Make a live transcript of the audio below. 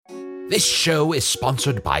This show is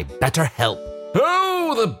sponsored by BetterHelp.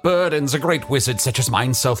 Oh, the burdens a great wizard such as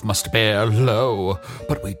myself must bear, lo.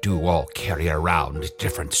 But we do all carry around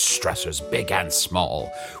different stressors, big and small.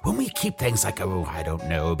 When we keep things like,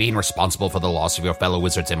 being responsible for the loss of your fellow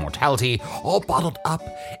wizard's immortality, all bottled up,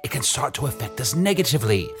 it can start to affect us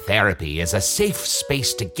negatively. Therapy is a safe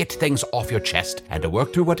space to get things off your chest and to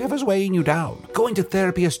work through whatever's weighing you down. Going to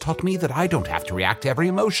therapy has taught me that I don't have to react to every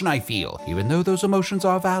emotion I feel, even though those emotions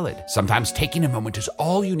are valid. Sometimes taking a moment is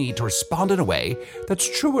all you need to respond in a way that's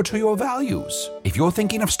truer to your values. If you're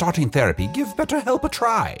thinking of starting therapy, give BetterHelp a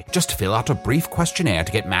try. Just fill out a brief questionnaire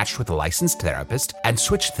to get matched with a licensed therapist and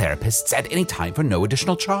switch therapists at any time for no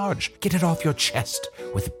additional charge. Get it off your chest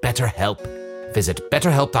with BetterHelp. Visit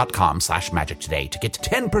betterhelp.com/magic today to get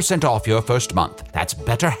 10% off your first month. That's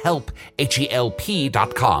BetterHelp,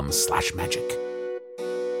 HELP.com/magic.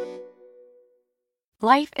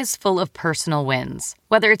 Life is full of personal wins.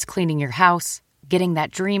 Whether it's cleaning your house, getting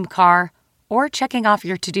that dream car, or checking off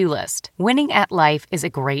your to-do list, winning at life is a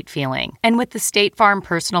great feeling. And with the State Farm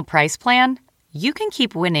Personal Price Plan, you can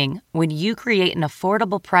keep winning when you create an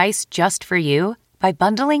affordable price just for you by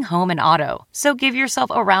bundling home and auto. So give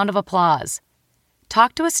yourself a round of applause.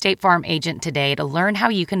 Talk to a State Farm agent today to learn how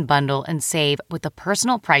you can bundle and save with the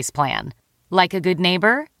Personal Price Plan. Like a good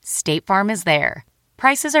neighbor, State Farm is there.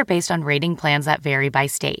 Prices are based on rating plans that vary by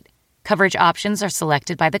state. Coverage options are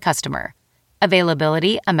selected by the customer.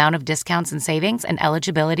 Availability, amount of discounts and savings, and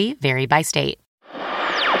eligibility vary by state.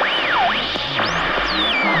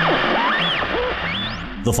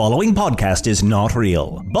 The following podcast is not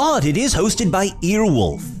real, but it is hosted by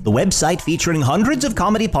Earwolf, the website featuring hundreds of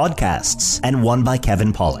comedy podcasts, and one by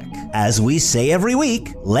Kevin Pollak. As we say every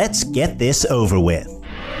week, let's get this over with.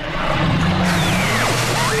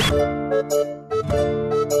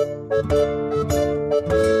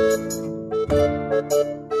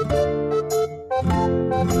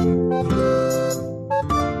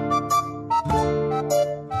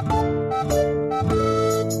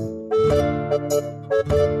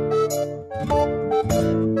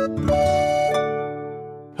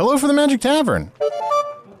 Hello for the Magic Tavern,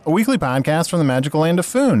 a weekly podcast from the magical land of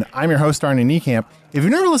Foon. I'm your host, Arnie Niekamp. If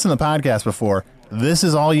you've never listened to the podcast before, this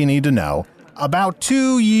is all you need to know. About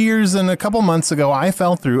 2 years and a couple months ago, I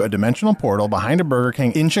fell through a dimensional portal behind a Burger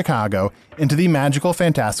King in Chicago into the magical,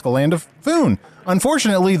 fantastical land of Foon.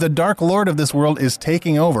 Unfortunately, the Dark Lord of this world is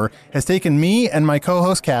taking over, has taken me and my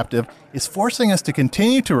co-host captive, is forcing us to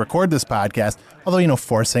continue to record this podcast, although,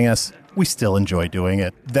 forcing us, we still enjoy doing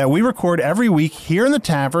it. That we record every week here in the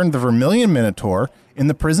tavern, the Vermilion Minotaur, in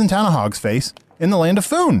the prison town of Hogsface, in the land of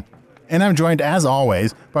Foon. And I'm joined, as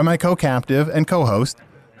always, by my co-captive and co-host,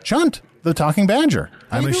 Chunt, the Talking Badger.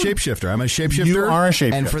 I'm a shapeshifter. You are a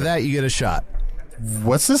shapeshifter. And for that, you get a shot.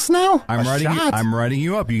 What's this now? I'm writing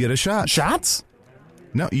you up. You get a shot. Shots?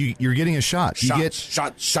 No, you're getting a shot. You get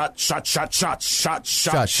shots.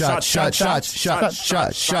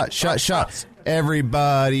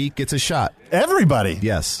 Everybody gets a shot. Everybody?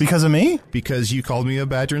 Yes. Because of me? Because you called me a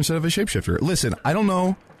badger instead of a shapeshifter. Listen, I don't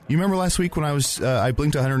know. You remember last week when I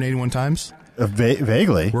blinked 181 times?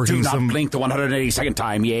 Vaguely. Do not blink the 182nd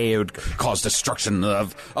time, yea, it would cause destruction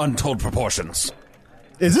of untold proportions.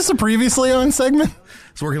 Is this a previously on segment?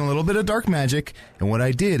 It's working a little bit of dark magic, and what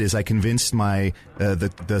I did is I convinced my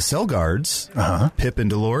the cell guards, Pip and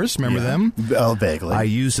Dolores, remember them? Oh, vaguely. I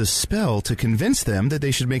used a spell to convince them that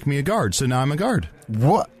they should make me a guard, so now I'm a guard.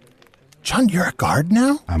 What? John, you're a guard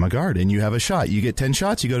now? I'm a guard, and you have a shot. You get 10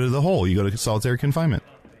 shots, you go to the hole. You go to solitary confinement.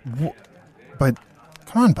 But,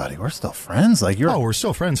 come on, buddy, we're still friends. We're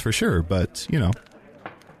still friends for sure, but, you got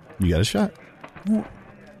a shot.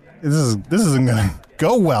 This isn't going to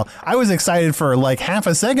go well. I was excited for like half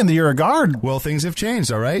a second that you're a guard. Well, things have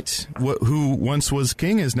changed, all right? Who once was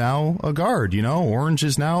king is now a guard, Orange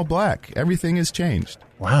is now black. Everything has changed.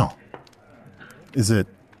 Wow. Is it...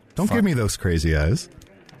 Don't give me those crazy eyes.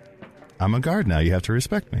 I'm a guard now. You have to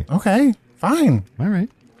respect me. Okay, fine. All right.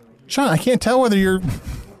 Sean, I can't tell whether you're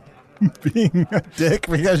being a dick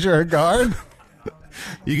because you're a guard.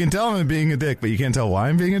 You can tell I'm being a dick, but you can't tell why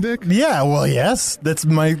I'm being a dick? Yeah, well, yes. That's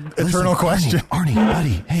my eternal question. Arnie,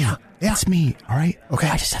 buddy, hey, it's me, all right? Okay.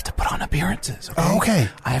 I just have to put on appearances, okay? Oh, okay.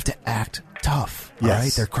 I have to act tough, yes. All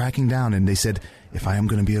right? They're cracking down, and they said if I am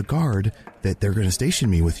going to be a guard, that they're going to station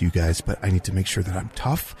me with you guys, but I need to make sure that I'm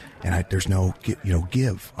tough, and there's no,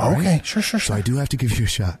 give. All okay, right? Sure. So I do have to give you a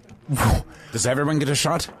shot. Does everyone get a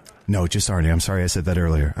shot? No, just Arnie. I'm sorry I said that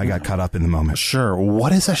earlier. I got caught up in the moment. Sure.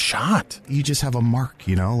 What is a shot? You just have a mark,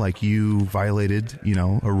 like you violated,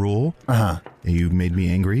 a rule. Uh-huh. And you made me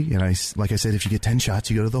angry. And like I said, if you get 10 shots,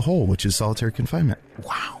 you go to the hole, which is solitary confinement.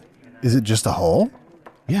 Wow. Is it just a hole?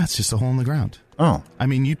 Yeah, it's just a hole in the ground. Oh. I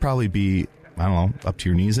mean, you'd probably be, I don't know, up to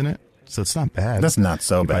your knees in it. So it's not bad. That's not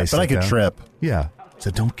so bad, but I could trip. Yeah.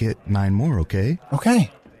 So don't get 9 more, okay?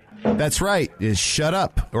 Okay. That's right. Is shut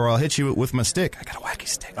up, or I'll hit you with my stick. I got a wacky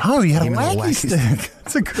stick. Oh, you had a Give me the wacky stick.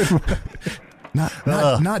 That's a good one.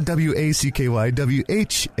 Not W-A-C-K-Y,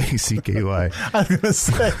 W-H-A-C-K-Y. I was going to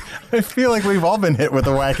say, I feel like we've all been hit with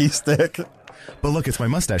a wacky stick. But look, it's my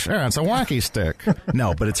mustache. It's a wacky stick.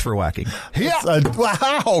 No, but it's for whacking.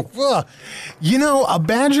 Wow. You know, a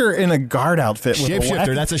badger in a guard outfit with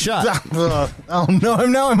Shapeshifter, that's a shot. Oh,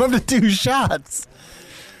 no, I'm up to 2 shots.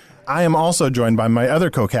 I am also joined by my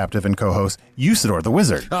other co-captive and co-host, Usador the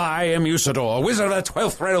Wizard. I am Usador, wizard of the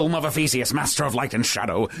 12th realm of Ephesius, master of light and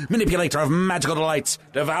shadow, manipulator of magical delights,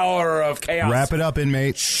 devourer of chaos. Wrap it up,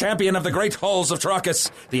 inmate. Champion of the great halls of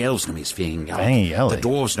Trachis. The elves know me as Fiang Yelly. The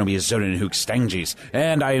dwarves know me as Zonin Hook Stanges.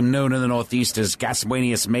 And I am known in the northeast as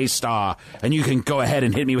Gaswanius Maystar. And you can go ahead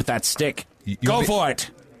and hit me with that stick. Go for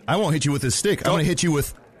it. I won't hit you with this stick. I'm going to hit you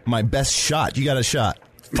with my best shot. You got a shot.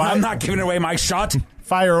 I'm not giving away my shot.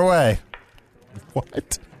 Fire away.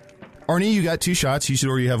 What? Arnie, you got 2 shots.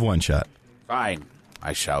 Usador, you have 1 shot. Fine.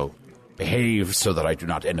 I shall behave so that I do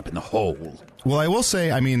not end up in the hole. Well, I will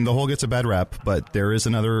say, I mean, the hole gets a bad rap, but there is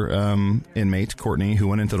another inmate, Courtney, who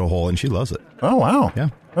went into the hole, and she loves it. Oh, wow. Yeah.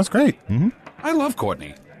 That's great. Mm-hmm. I love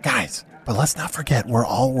Courtney. Guys, but let's not forget, we're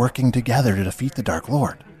all working together to defeat the Dark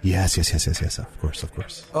Lord. Yes. Of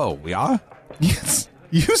course. Oh, we are? Yes.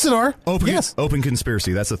 Usador. Yes. Open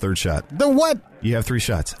conspiracy. That's the 3rd shot. The what? You have 3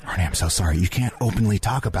 shots. Arnie, I'm so sorry. You can't openly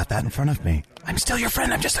talk about that in front of me. I'm still your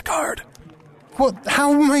friend. I'm just a guard. Well,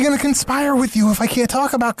 how am I going to conspire with you if I can't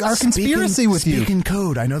talk about our conspiracy with you? Speak in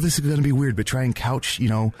code. I know this is going to be weird, but try and couch,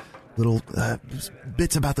 little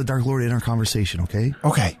bits about the Dark Lord in our conversation, okay?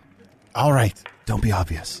 Okay. All right. Don't be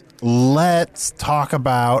obvious. Let's talk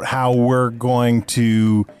about how we're going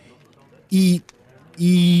to eat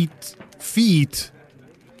feet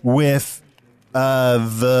with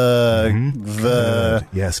Good.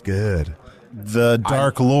 Yes, good. the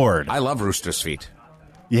Dark Lord. I love Rooster's feet.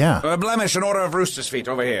 Yeah. Blemish, an order of Rooster's feet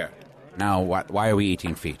over here. Now, why are we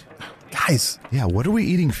eating feet? Guys. Yeah, what are we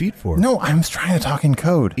eating feet for? No, I'm trying to talk in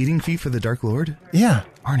code. Eating feet for the Dark Lord? Yeah.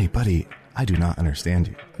 Arnie, buddy, I do not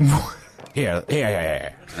understand you. Here.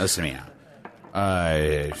 Listen to me now.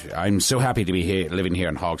 I'm so happy to be living here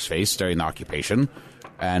in Hog's Face during the occupation,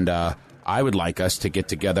 and I would like us to get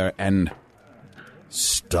together and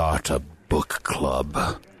start a book club.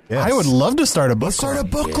 Yes. I would love to start a book Let's club. start a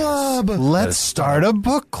book club. Let's start a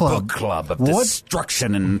book club. Book club of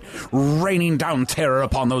destruction and raining down terror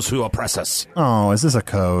upon those who oppress us. Oh, is this a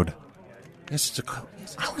code? Yes, it's a code.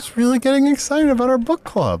 I was really getting excited about our book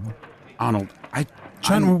club. Arnold,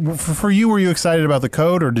 John, for you, were you excited about the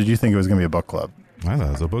code, or did you think it was going to be a book club? I thought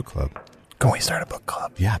it was a book club. Can we start a book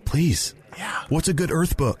club? Yeah, please. Yeah. What's a good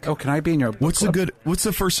Earth book? Oh, can I be in your book club? What's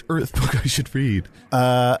the first Earth book I should read?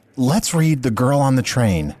 Let's read The Girl on the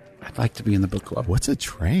Train. I'd like to be in the book club. What's a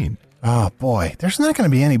train? Oh, boy. There's not going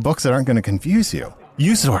to be any books that aren't going to confuse you.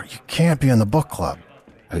 Usador, you can't be in the book club.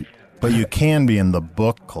 But you can be in the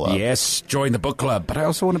book club. Yes, join the book club, but I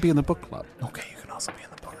also want to be in the book club. Okay, you can also be in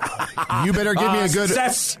the book club. You better give me a good.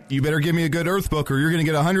 Success! You better give me a good Earth book, or you're going to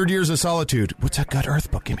get 100 Years of Solitude. What's a good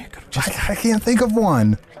Earth book? Give me a good. I can't think of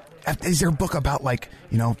one. Is there a book about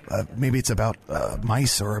maybe it's about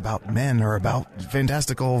mice or about men or about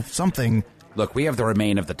fantastical something? Look, we have the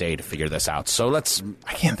remain of the day to figure this out, so let's...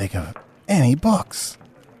 I can't think of any books.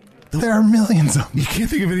 There are millions of them. You can't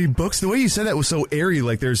think of any books? The way you said that was so airy,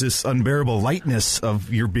 like there's this unbearable lightness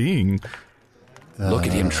of your being. Look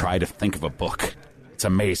at him try to think of a book. It's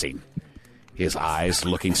amazing. His eyes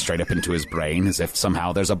looking straight up into his brain as if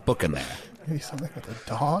somehow there's a book in there. Maybe something with a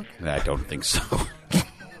dog? I don't think so.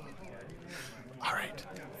 All right.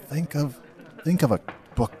 Think of a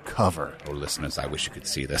book cover. Oh, listeners, I wish you could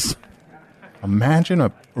see this. Imagine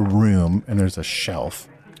a room and there's a shelf.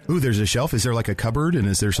 Ooh, there's a shelf. Is there like a cupboard, and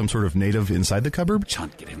is there some sort of native inside the cupboard?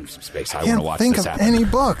 John, get him some space. I Can't want to watch think this of happen. any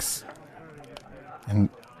books. And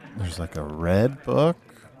there's like a red book.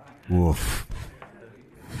 Woof.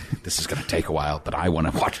 This is going to take a while, but I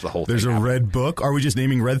want to watch the whole There's thing a happen. red book. Are we just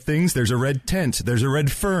naming red things? There's a red tent. There's a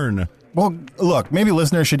red fern. Well, look, maybe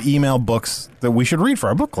listeners should email books that we should read for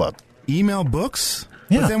our book club. Email books?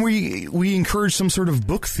 Yeah. But then we encourage some sort of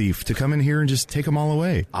book thief to come in here and just take them all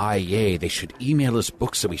away. Yay. They should email us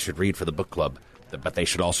books that we should read for the book club, but they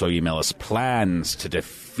should also email us plans to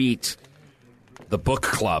defeat the book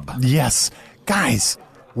club. Yes. Guys,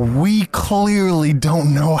 we clearly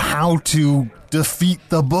don't know how to defeat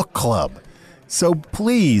the book club. So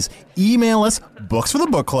please email us books for the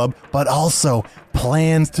book club, but also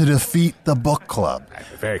plans to defeat the book club.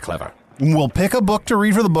 Very clever. We'll pick a book to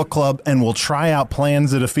read for the book club, and we'll try out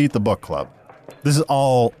plans to defeat the book club. This is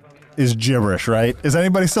all is gibberish, right? Is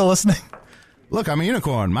anybody still listening? Look, I'm a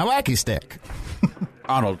unicorn. My wacky stick.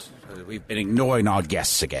 Arnold, we've been ignoring our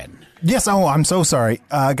guests again. Yes, I'm so sorry.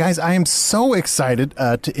 Guys, I am so excited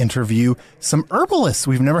to interview some herbalists.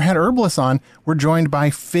 We've never had herbalists on. We're joined by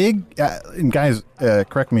Fig, and guys,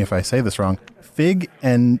 correct me if I say this wrong, Fig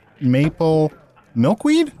and Maple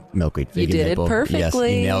Milkweed? Milkweed, You fig, did and maple. it perfectly. Yes, you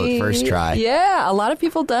nailed it first try. Yeah, a lot of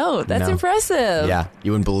people don't. That's No. impressive. Yeah,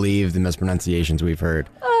 you wouldn't believe the mispronunciations we've heard.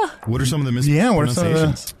 What are some of the what are some of the-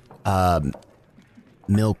 mispronunciations?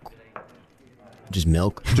 Milk. Just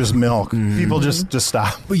milk? Just milk. People just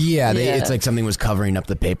stop. But yeah, Yeah. it's like something was covering up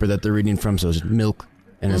the paper that they're reading from, so it's milk.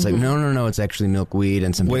 And it's like, no, it's actually milkweed.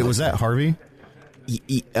 And some Wait, people- was that Harvey?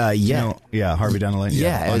 Yeah. No, yeah, Harvey down the lane.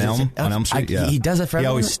 Yeah, it was- on Elm Street. he does it for He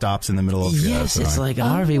always everyone. stops in the middle of. Yes, that's it's annoying. like,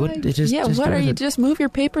 Harvey, what? It just, yeah, just what are does you? it. Just move your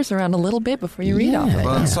papers around a little bit before you read Yeah. them.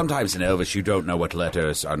 Well, sometimes in Elvish, you don't know what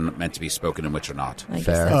letters are meant to be spoken and which are not. I guess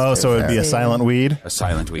Fair. that's Oh, so it'd be a true. silent weed? A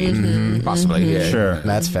silent weed, possibly. Yeah. Sure.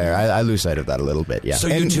 That's fair. I lose sight of that a little bit, yeah. So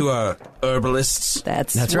you two are herbalists?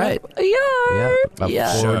 That's That's what right. we are. Yeah, about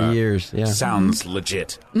Yeah. 40 Sure. years, yeah. Sounds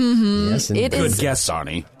legit. Yes, and It Good is. guess,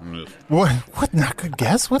 Arnie. What? Not good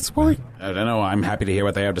guess? What's what? I don't know. I'm happy to hear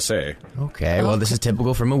what they have to say. Okay, well, this is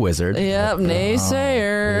typical from a wizard. Yep,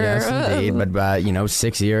 naysayer. Yes, indeed. But,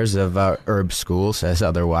 6 years of herb school says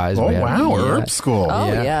otherwise. Oh, We have- wow. yeah. Herb school. Oh,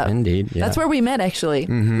 yeah. Indeed. Yeah. That's where we met, actually.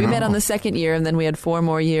 We met on the second year, and then we had 4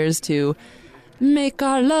 more years to make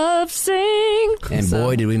our love sing. And So-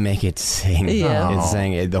 boy, did we make it sing! Yeah. It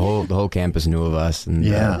sang. The whole campus knew of us, and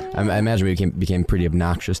Yeah. I imagine we became pretty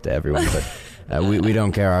obnoxious to everyone. But we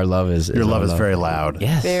don't care. Our love is Your love our is very loud.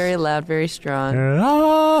 yes. Very loud, very strong.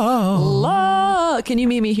 Oh. Love. Can you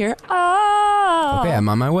meet me here? Oh. Okay, I'm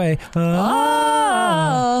on my way.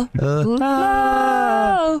 Oh.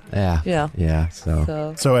 Love. Yeah. Yeah.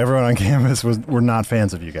 So So everyone on campus were not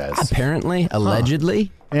fans of you guys. apparently,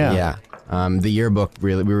 allegedly, Yeah. yeah. The yearbook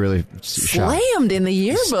we were really shocked. Slammed in the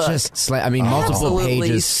yearbook. Just multiple Absolutely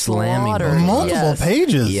pages slamming. slaughtered. both. Multiple Yes.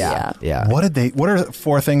 pages. Yeah. What are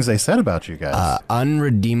 4 things they said about you guys?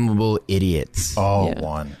 Unredeemable idiots. Yeah.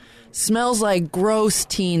 One. Smells like gross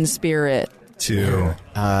teen spirit. 2.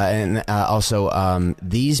 And also,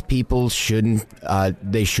 these people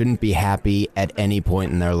shouldn't be happy at any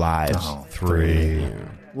point in their lives. Oh, 3.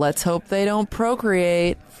 Let's hope they don't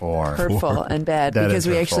procreate. 4. Hurtful and bad, That because is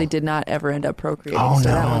we hurtful. actually did not ever end up procreating. Oh, so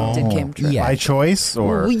that no. one did came true. Yeah. By choice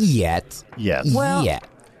or Yet. yes? Well- yeah.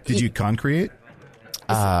 Did you concrete?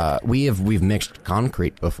 We've mixed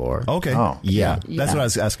concrete before. Okay. Oh. Yeah. That's what I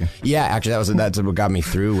was asking. Yeah, actually, that's what got me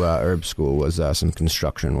through herb school was some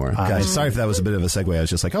construction work. Guys, sorry if that was a bit of a segue. I was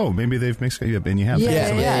just like, oh, maybe they've mixed, and you have.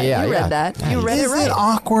 Yeah, you read that. You read Is it right. it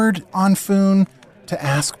awkward on Foon to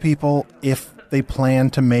ask people if they plan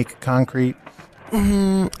to make concrete?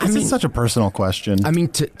 This is such a personal question. I mean,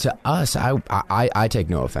 to us, I take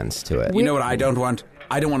no offense to it. You know what I don't want?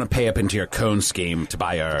 I don't want to pay up into your cone scheme to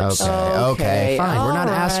buy herbs. Okay, fine. We're not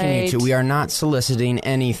all asking you to. right. We are not soliciting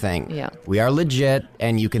anything. Yeah. We are legit,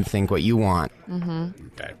 and you can think what you want,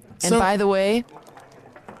 Okay. And by the way,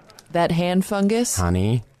 that hand fungus.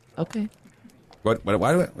 honey. Okay. What?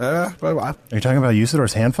 Are you talking about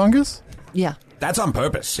Usador's hand fungus? Yeah. That's on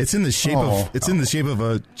purpose. It's in the shape of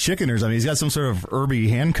a chicken or something. He's got some sort of herby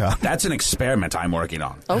handcuff. That's an experiment I'm working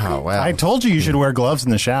on. Okay. Oh well. I told you should wear gloves in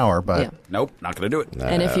the shower, but Yeah. Nope, not going to do it.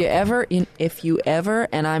 And if you ever,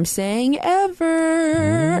 and I'm saying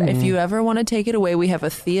ever, if you ever want to take it away, we have a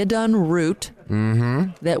Theodon root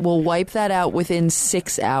that will wipe that out within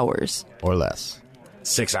 6 hours. or less.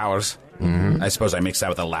 6 hours. I suppose I mixed that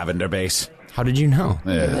with a lavender base. How did you know?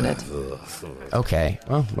 Wait a minute. Okay.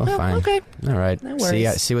 Well, fine. okay. All right. No See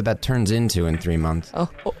worries. see what that turns into in 3 months.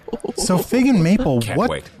 so Fig and Maple, Can't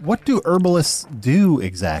wait. what do herbalists do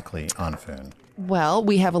exactly on Foon? Well,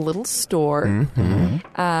 we have a little store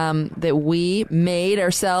that we made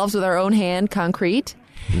ourselves with our own hand, concrete.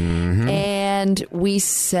 And we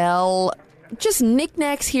sell just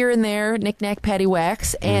knickknacks here and there, knickknack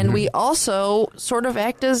paddywhacks. And we also sort of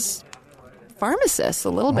act as pharmacists a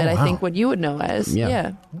little bit, wow. I think, what you would know as. Yeah.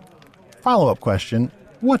 Yeah. Follow-up question.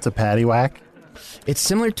 What's a paddywhack? It's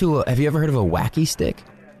similar to. Have you ever heard of a wacky stick?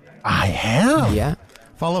 I have. Yeah.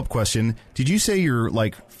 Follow-up question. Did you say you're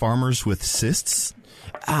like farmers with cysts?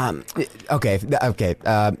 Okay.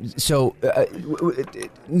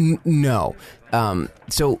 No.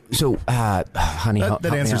 Honey,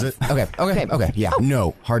 That answers it. Okay. Yeah.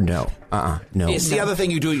 No. Hard no. No. Is the other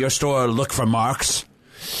thing you do at your store look for marks?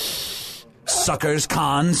 Suckers,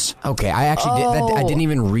 cons? Okay, I actually I didn't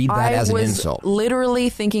even read that as an insult. I was literally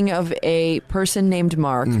thinking of a person named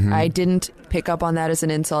Mark. Mm-hmm. I didn't pick up on that as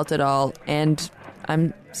an insult at all, and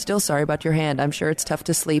I'm still sorry about your hand. I'm sure it's tough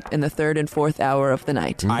to sleep in the 3rd and 4th hour of the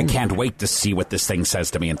night. I can't wait to see what this thing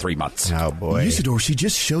says to me in 3 months. Oh, boy. Usador, she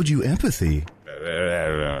just showed you empathy.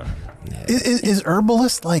 Is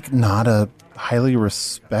herbalist like not a highly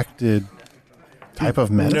respected type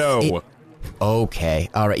of medicine? No. Okay.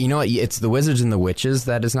 All right. You know what? It's the wizards and the witches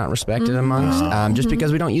that is not respected amongst. Just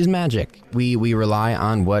because we don't use magic. We rely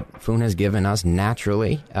on what Foon has given us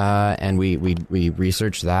naturally, and we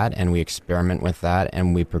research that, and we experiment with that,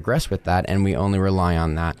 and we progress with that, and we only rely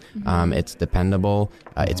on that. It's dependable.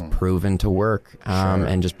 It's proven to work.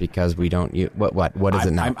 And just because we don't use... What is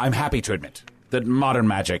it now? I'm happy to admit that modern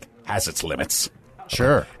magic has its limits.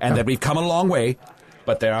 Sure. And that we've come a long way.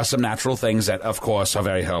 But there are some natural things that, of course, are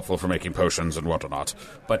very helpful for making potions and whatnot.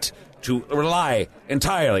 But to rely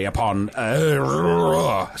entirely upon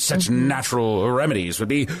such natural remedies would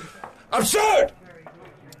be absurd!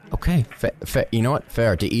 Okay. You know what?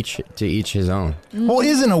 Fair. To each his own. Well,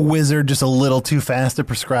 isn't a wizard just a little too fast to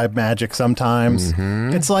prescribe magic sometimes?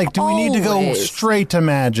 It's like, do we need to go Always. straight to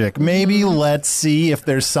magic? Maybe let's see if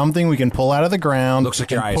there's something we can pull out of the ground Looks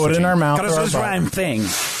like your eye and is put in twitching. our mouth. Got or our this butt. rhyme thing.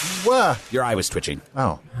 What? Your eye was twitching.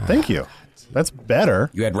 Oh, thank you. That's better.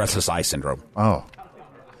 You had restless eye syndrome. Oh.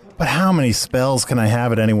 But how many spells can I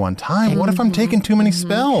have at any one time? What if I'm taking too many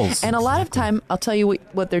spells? And a lot of time, I'll tell you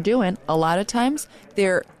what they're doing. A lot of times,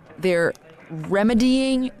 they're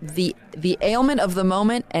remedying the ailment of the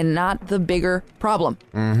moment and not the bigger problem.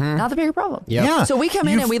 Not the bigger problem. Yep. Yeah. So we come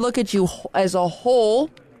in and we look at you as a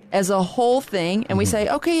whole thing, and we say,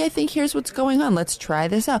 okay, I think here's what's going on. Let's try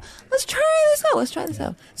this out. Let's try this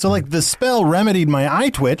out. So, like, the spell remedied my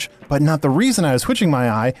eye twitch, but not the reason I was twitching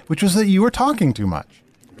my eye, which was that you were talking too much.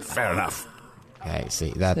 Fair enough. Okay,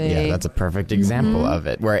 see that? See? Yeah, that's a perfect example of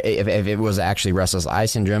it. Where if it was actually restless eye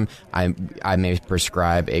syndrome, I may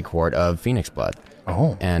prescribe a quart of Phoenix blood.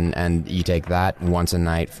 Oh. And you take that once a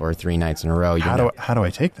night for 3 nights in a row. How do I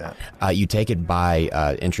take that? You take it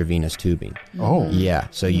by intravenous tubing. Oh. Yeah.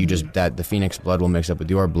 So you just the Phoenix blood will mix up with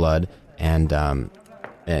your blood, and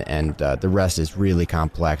the rest is really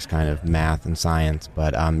complex kind of math and science.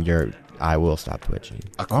 But your eye will stop twitching.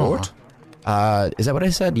 A quart? Is that what I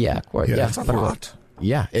said? Yeah, a quart. Yeah, That's a lot.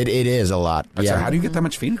 Yeah, it is a lot. So Yeah. how do you get that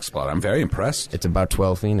much Phoenix blood? I'm very impressed. It's about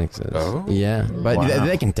 12 phoenixes. Oh. Yeah, but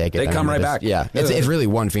they can take it. They come right back. Yeah, it's really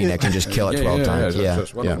one phoenix and just kill it 12 times. Yeah,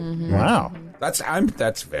 that's wonderful. Wow.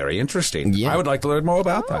 That's very interesting. Yeah. I would like to learn more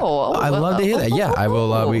about that. I'd love to hear that. Yeah, I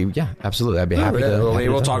will. Absolutely. I'd be happy to.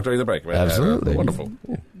 We'll talk during the break. Absolutely. Wonderful.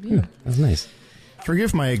 Yeah, that's nice.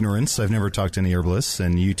 Forgive my ignorance. I've never talked to any herbalists,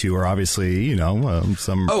 and you two are obviously,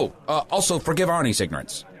 some... Also, forgive Arnie's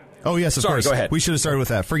ignorance. Oh, yes, of Sorry, course. go ahead. We should have started with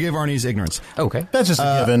that. Forgive Arnie's ignorance. Okay. That's just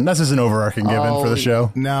a given. That's just an overarching given for the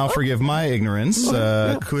show. Now, forgive my ignorance.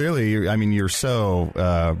 Clearly, you're so...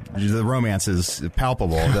 the romance is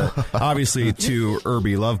palpable. Obviously, 2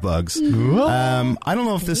 herby love bugs. I don't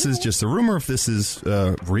know if this is just a rumor, if this is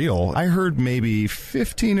real. I heard maybe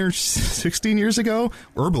 15 or 16 years ago,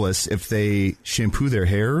 herbalists, if they shampoo their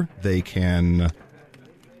hair, they can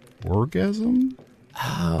orgasm?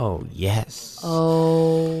 Oh, yes.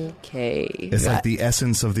 Okay. It's like the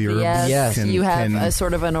essence of the herb. Yes, can- you have can- a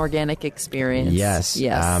sort of an organic experience. Yes.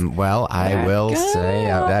 Yes. Well, I will say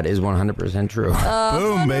that is 100% true.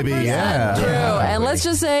 Boom, baby, yeah. True. And let's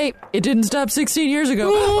just say it didn't stop 16 years ago.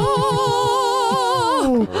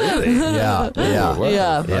 Really? yeah.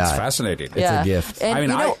 Yeah. That's fascinating. It's a gift.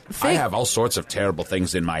 And, I fig- have all sorts of terrible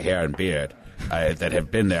things in my hair and beard that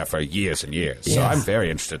have been there for years and years. So I'm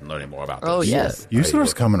very interested in learning more about this. Oh, yes.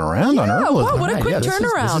 Usador's coming around on Oh, herbalism. wow, what a quick This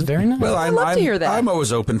turnaround. is very nice. Well, I'd love to hear that. I'm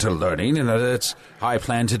always open to learning, and it's how I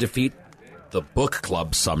plan to defeat the book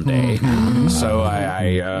club someday. So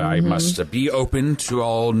I must be open to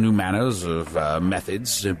all new manners of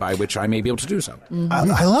methods by which I may be able to do so.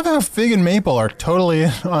 I love how Fig and Maple are totally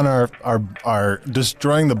on our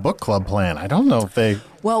destroying the book club plan. I don't know if they...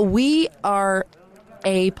 Well, we are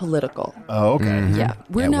apolitical. Oh, okay. Yeah.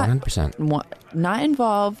 We're Yeah, not 100%. Not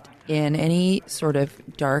involved in any sort of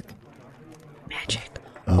dark magic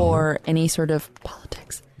or any sort of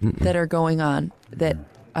politics that are going on that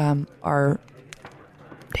are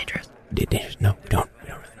dangerous. No, we don't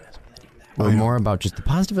really mess with any of that. We're more about just the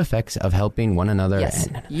positive effects of helping one another. Yes.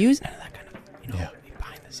 And Use none of that kind of,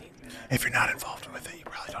 behind the scenes. If you're not involved with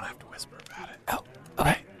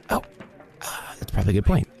probably a good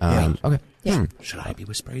point. Okay. Yeah. Should I be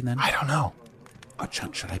whispering then? I don't know. Or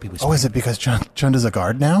Chun, should I be whispering? Oh, is it because Chund is a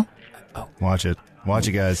guard now? Watch it,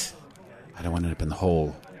 guys. I don't want to end up in the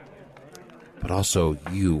hole. But also,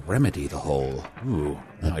 you remedy the hole. Ooh,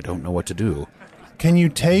 now I don't know what to do. Can you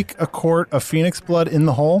take a quart of phoenix blood in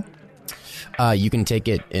the hole? You can take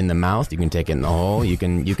it in the mouth. You can take it in the hole. You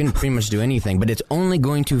can pretty much do anything, but it's only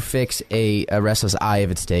going to fix a restless eye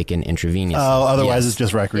if it's taken intravenously. Oh, otherwise Yes. it's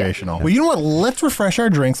just recreational. Well, you know what? Let's refresh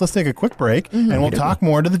our drinks. Let's take a quick break, and we'll talk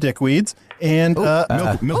more to the dickweeds. And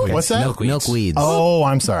milkweeds. what's that? Milkweeds. Oh,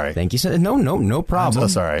 I'm sorry. Thank you. No I'm problem.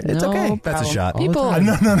 so sorry. It's No okay. That's a problem. shot. People,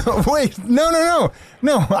 No, wait.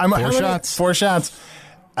 No. Four shots. 4 shots.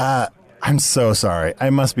 I'm so sorry.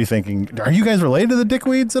 I must be thinking, are you guys related to the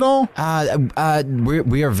dickweeds at all?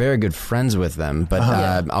 We are very good friends with them, but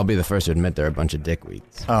I'll be the first to admit they're a bunch of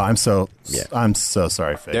dickweeds. Oh, I'm so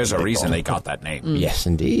sorry, Fig. There's a reason they got that name. Yes,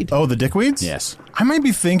 indeed. Oh, the dickweeds? Yes. I might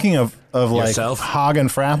be thinking of like Yourself? Hog and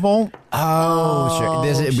Frapple. Oh, sure.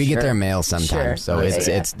 We get sure. their mail sometimes, Sure. so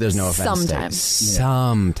Okay, it's there's no offense.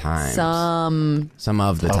 Sometimes. Some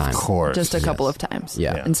of the Of time. course. just a couple of times.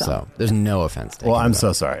 Yeah. And some. So there's no offense. Well, I'm taken.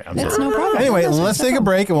 so sorry. That's no problem. Anyway, let's take a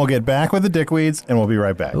break and we'll get back with the dickweeds and we'll be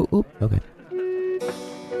right back. Ooh, okay.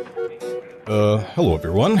 Hello,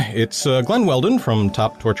 everyone. It's Glenn Weldon from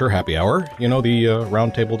Top Torture Happy Hour. You know, the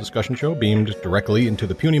roundtable discussion show beamed directly into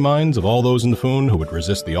the puny minds of all those in the Foon who would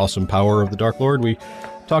resist the awesome power of the Dark Lord. We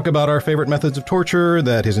talk about our favorite methods of torture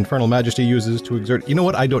that His Infernal Majesty uses to exert... You know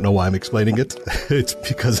what? I don't know why I'm explaining it. It's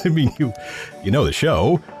because, I mean, you know the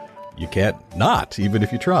show. You can't not, even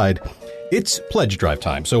if you tried. It's pledge drive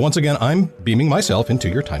time. So once again, I'm beaming myself into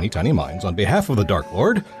your tiny, tiny minds on behalf of the Dark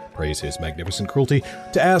Lord, praise his magnificent cruelty,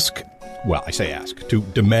 to ask... Well, I say ask, to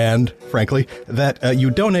demand, frankly, that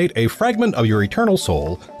you donate a fragment of your eternal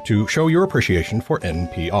soul to show your appreciation for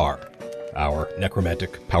NPR, our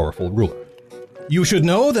necromantic, powerful ruler. You should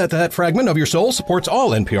know that that fragment of your soul supports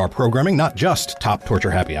all NPR programming, not just Top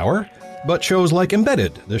Torture Happy Hour, but shows like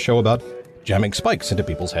Embedded, the show about jamming spikes into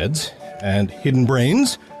people's heads, and Hidden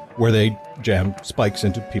Brains, where they jam spikes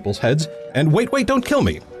into people's heads, and Wait, Don't Kill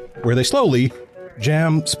Me, where they slowly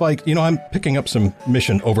jam spike. You know, I'm picking up some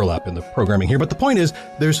mission overlap in the programming here, but the point is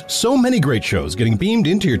there's so many great shows getting beamed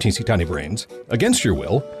into your teensy tiny brains against your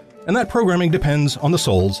will, and that programming depends on the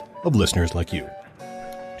souls of listeners like you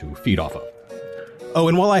to feed off of. Oh,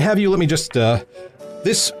 and while I have you, let me just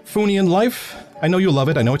this Foonian Life, I know you love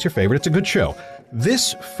it, I know it's your favorite, it's a good show.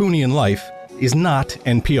 This Foonian Life is not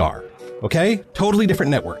NPR, okay? Totally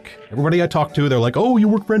different network. Everybody I talk to, they're like, oh, you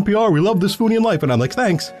work for NPR, we love this Foonian Life, and I'm like,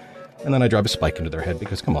 thanks. And then I drive a spike into their head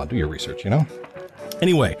because, come on, do your research, you know?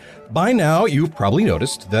 Anyway, by now you've probably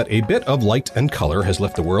noticed that a bit of light and color has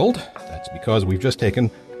left the world. That's because we've just taken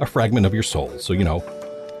a fragment of your soul. So, you know,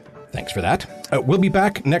 thanks for that. We'll be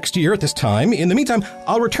back next year at this time. In the meantime,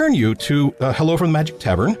 I'll return you to Hello from the Magic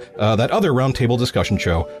Tavern, that other roundtable discussion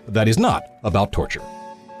show that is not about torture.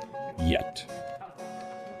 Yet.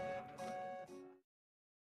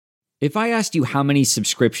 If I asked you how many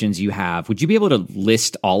subscriptions you have, would you be able to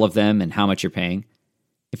list all of them and how much you're paying?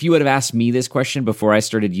 If you would have asked me this question before I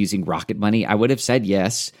started using Rocket Money, I would have said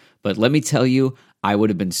yes, but let me tell you, I would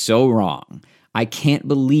have been so wrong. I can't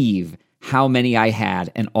believe how many I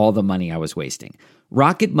had and all the money I was wasting.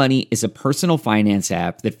 Rocket Money is a personal finance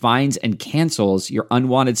app that finds and cancels your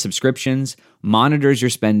unwanted subscriptions, monitors your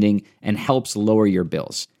spending, and helps lower your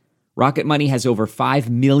bills. Rocket Money has over 5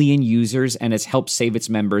 million users and has helped save its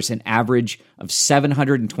members an average of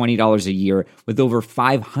 $720 a year with over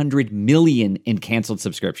 500 million in canceled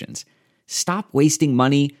subscriptions. Stop wasting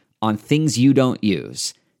money on things you don't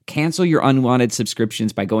use. Cancel your unwanted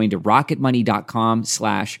subscriptions by going to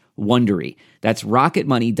rocketmoney.com/Wondery. That's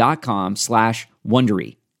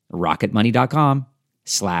rocketmoney.com/Wondery.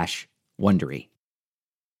 rocketmoney.com/Wondery.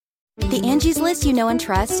 The Angie's List you know and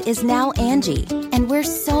trust is now Angie, and we're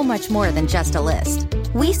so much more than just a list.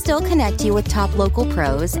 We still connect you with top local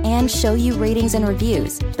pros and show you ratings and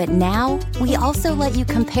reviews, but now we also let you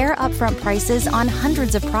compare upfront prices on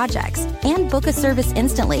hundreds of projects and book a service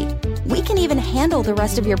instantly. We can even handle the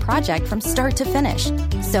rest of your project from start to finish.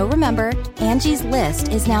 So remember, Angie's List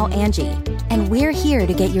is now Angie, and we're here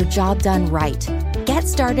to get your job done right. Get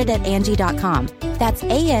started at Angie.com. That's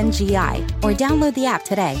ANGI, or download the app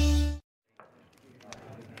today.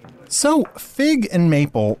 So, fig and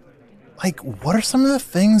maple, like, what are some of the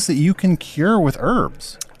things that you can cure with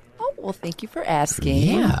herbs? Oh, well, thank you for asking.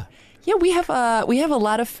 Yeah. Yeah, we have a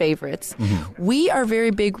lot of favorites. Mm-hmm. We are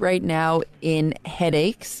very big right now in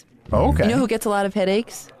headaches. Okay. You know who gets a lot of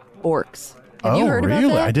headaches? Orcs. Have you heard really?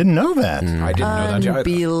 about that? I didn't know that. I didn't know that.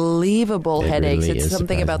 Unbelievable It headaches. really It's is something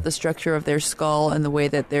surprising. about the structure of their skull and the way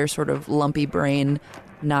that their sort of lumpy brain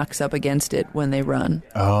knocks up against it when they run.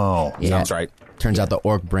 Oh. Yeah. Sounds right. Turns out the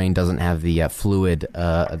orc brain doesn't have the fluid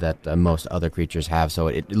that most other creatures have, so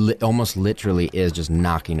it almost literally is just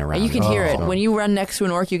knocking around. You can hear it. So- When you run next to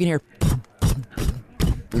an orc, you can hear...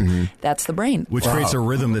 That's the brain. Which creates a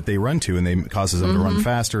rhythm that they run to, and they causes them to run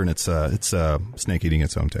faster, and it's snake eating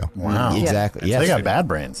its own tail. Wow. Exactly. So Yes. they got bad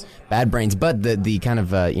brains. Bad brains, but the kind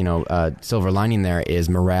of silver lining there is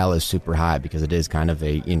morale is super high because it is kind of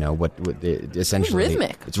a essentially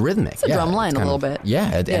Rhythmic. It's rhythmic. It's a drum line it's a kind little of- bit.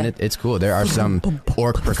 Yeah, Yeah. and it's cool. There are some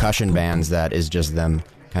orc percussion bands that is just them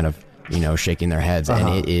kind of shaking their heads, and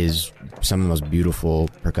it is some of the most beautiful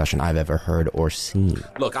percussion I've ever heard or seen.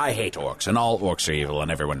 Look, I hate orcs, and all orcs are evil,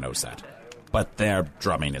 and everyone knows that. But their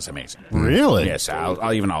drumming is amazing. Really? Yes,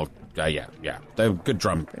 yeah. They're good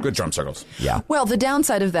drum circles. Yeah, Well, the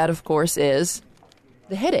downside of that, of course, is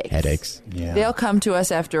the headaches. Yeah. They'll come to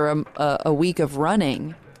us after a week of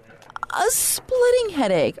running. A splitting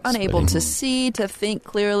headache, unable to see, to think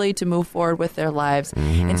clearly, to move forward with their lives.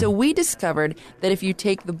 And so we discovered that if you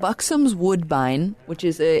take the buxom's woodbine, which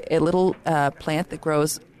is a little plant that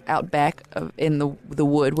grows out back in the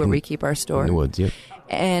wood where we keep our store, in the woods. Yeah.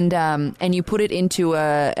 and you put it into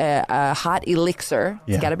a hot elixir,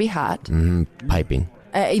 Yeah. it's got to be hot. Piping.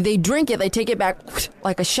 They drink it, they take it back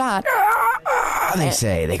like a shot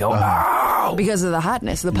They go. because of the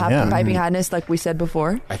hotness, the Yeah. piping hotness, like we said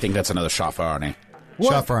before. I think that's another shot for Arnie.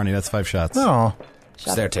 Shot for Arnie, that's 5 shots. Oh.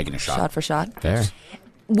 So they're taking a shot. Shot for shot. Fair.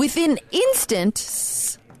 Within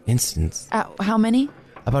instance, Instance. how many?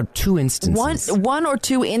 About 2 instances. One or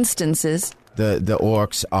two instances The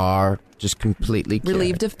orcs are just completely cured.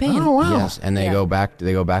 relieved of pain. Oh, wow. Yes, and they Yeah. go back.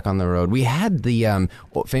 They go back on the road. We had the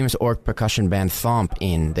famous orc percussion band Thomp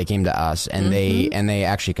in. They came to us, and they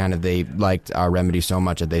actually they liked our remedy so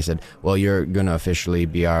much that they said, "Well, you're gonna officially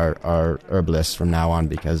be our herbalists from now on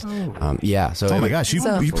because, yeah." So Oh my gosh, you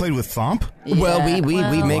So- played with Thomp? Well, we make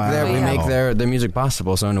Wow. make their music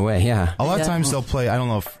possible. So in a way, yeah. A lot of Yeah. times they'll play. I don't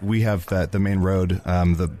know if we have the main road,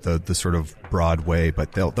 the sort of Broadway,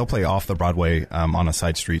 but they'll play off the Broadway on a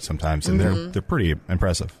side street sometimes, and they're pretty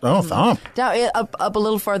impressive. Oh, thump. Down up a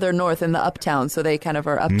little farther north in the uptown, so they kind of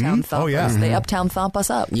are uptown thumpers. Oh, yeah. They uptown thump us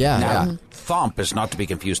up. Yeah, Now, yeah. thomp is not to be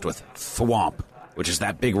confused with thwomp, which is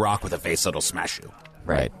that big rock with a face that'll smash you.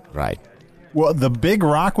 Right. Well, the big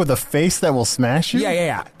rock with a face that will smash you?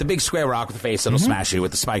 Yeah. The big square rock with a face that'll smash you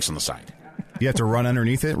with the spikes on the side. You have to run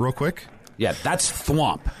underneath it real quick. Yeah, that's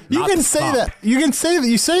thwomp. You not can say thump. that. You can say that.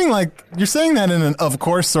 You're saying that in an of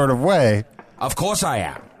course sort of way. Of course I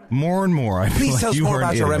am. More and more, I feel Please like tell us you more are an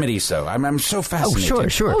about your idiot. remedies, though. I'm so Oh,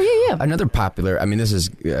 fascinated. sure. Oh, yeah. Another popular, this is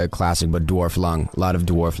classic, but dwarf lung. A lot of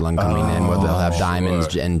dwarf lung coming in where they'll have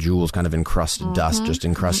diamonds and jewels kind of encrusted, dust just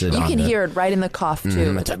encrusted You on can the- hear it right in the cough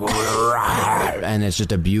too. It's like, and it's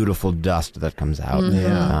just a beautiful dust that comes out.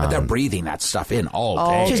 But they're breathing that stuff in all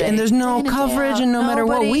day. Just- and there's no Day in and coverage, day and no out. matter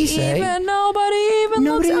what Nobody we say, nobody even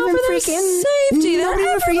looks out for their safety. nobody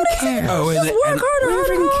even freaking cares. Oh, and Just they- work and- harder,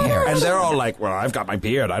 Nobody even harder, cares. harder. And they're all like, well, I've got my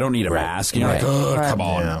beard. I don't need a mask. And you're like, Right. oh, Right. come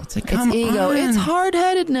on. Yeah. It's like, It's come ego. on. It's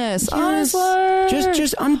hard-headedness. Honestly,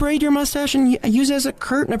 Just unbraid your mustache and use it as a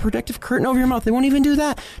curtain, a protective curtain over your mouth. They won't even do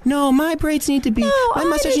that. No, my braids need to be. my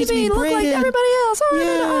mustache needs to be look braided. like everybody else.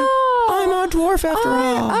 Yeah, I'm a dwarf after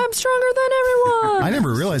all. I'm stronger than everyone. I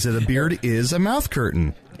never realized that a beard is a mouth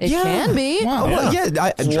curtain. It Yeah. can be. Wow. Well, yeah,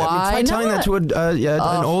 try telling that to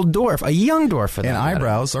an old dwarf, a young dwarf, for that And matter.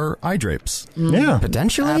 eyebrows are eye drapes. Yeah.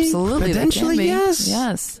 Potentially, Absolutely, they potentially, can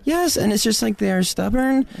be. yes, and it's just like they're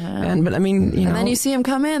stubborn, but I mean, And then you see them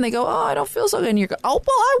come in, they go, "Oh, I don't feel so good." And you go, "Oh,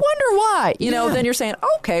 well, I wonder why." Then you're saying,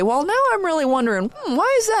 "Okay, well, now I'm really wondering,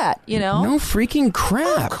 why is that?" no freaking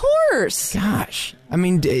crap. Of course. Gosh, I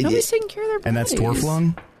mean, Nobody's taking care of their And that's bodies. dwarf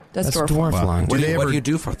lung? That's that's dwarf. dwarf lung. Do they What ever- do you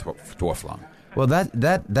do for dwarf lung? Well,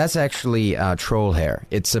 that's actually troll hair.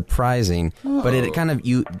 It's surprising, but it kind of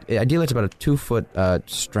ideally it's about a 2-foot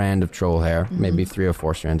strand of troll hair, maybe 3 or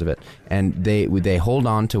 4 strands of it, and they hold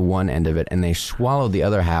on to one end of it and they swallow the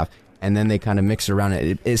other half, and then they kind of mix around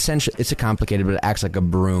it. Essentially, it's a complicated, but it acts like a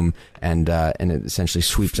broom, and it essentially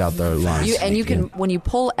sweeps out their lungs. You can, when you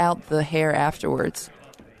pull out the hair afterwards,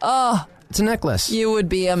 It's a necklace. you would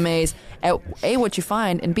be amazed at A, what you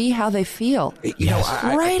find, and B, how they feel. You know,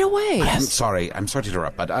 Right away. I'm sorry to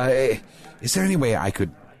interrupt, but is there any way I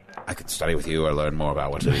could I could study with you or learn more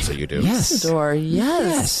about what it is that you do. Yes. Isidore,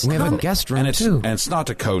 yes. We have a guest room, too. And it's not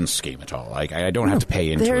a cone scheme at all. Like, I don't have to pay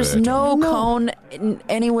into There's it. no cone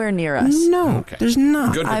anywhere near us. No, Okay. there's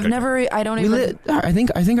not. Good. I don't even. I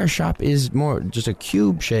think our shop is more just a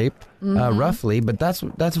cube shape, roughly, but that's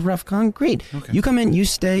rough concrete. Okay. You come in, you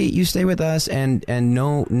stay with us, and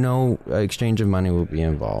no exchange of money will be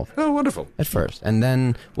involved Oh, wonderful. at first, and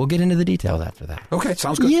then we'll get into the details after that. Okay,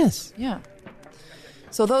 sounds good. Yes, Yeah.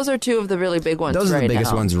 So those are two of the really big ones. those are right the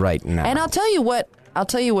biggest now. ones right now. And I'll tell you what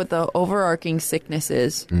the overarching sickness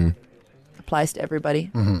is. Applies to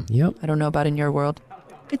everybody. Yep. I don't know about in your world.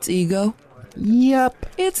 It's ego. Yep.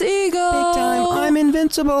 It's ego. Big time. I'm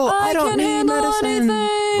invincible. I don't can need handle medicine.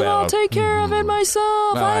 anything. Well, I'll take care of it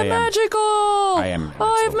myself. well, I'm magical. I am have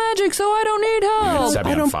invincible. magic, so I don't need You can help. set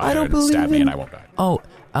me I on don't- fire I don't and stab believe me in- and I won't die. Oh,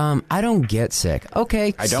 I don't get sick.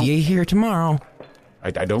 Okay, I don't? see you here tomorrow.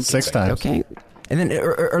 I don't 6 get times. Okay. And then,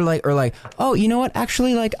 or like, oh, you know what?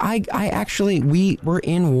 Actually, like, I actually, we're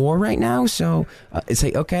in war right now, so it's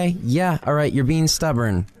like, okay, yeah, all right, you're being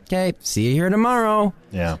stubborn. Okay, see you here tomorrow.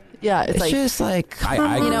 Yeah. Yeah, It's just like,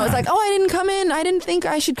 I- you know, it's like, oh, I didn't come in. I didn't think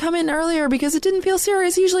I should come in earlier because it didn't feel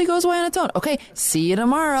serious. It usually goes away on its own. Okay, see you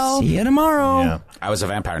tomorrow. see you tomorrow. Yeah. I was a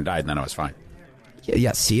vampire and died, and then I was fine.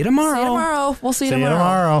 Yeah, see you tomorrow. See you tomorrow. We'll see you See you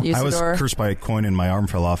tomorrow. tomorrow. I was Isidore. cursed by a coin and my arm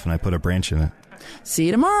fell off and I put a branch in it. See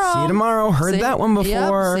you tomorrow. See you tomorrow. Heard that one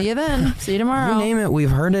before. Yep, see you then. See you tomorrow. You name it,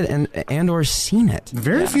 we've heard it and or seen it.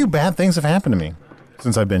 Very few bad things have happened to me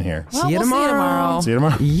since I've been here. Well, see you we'll tomorrow. See you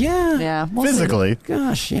tomorrow. Yeah. Yeah. We'll see. Physically.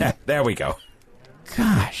 Gosh, yeah. There we go.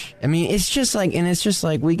 Gosh. I mean, it's just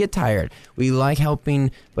like we get tired. We like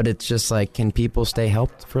helping, but it's just like, can people stay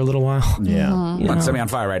helped for a little while? Yeah. You know, Set me on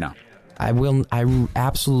fire right now. I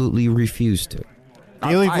absolutely refuse to.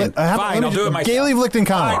 Gaily Fine, I'll do it myself. Gaily Lichten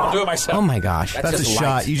Fine, I'll comic. do it myself. Oh my gosh. That's That's a just shot.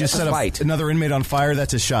 light. You just That's set light. another inmate on fire.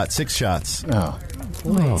 That's a shot. 6 shots. Oh.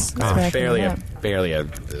 It's cracking Barely me a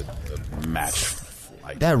up. match.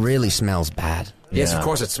 Like, That really smells bad. yes, Yeah. of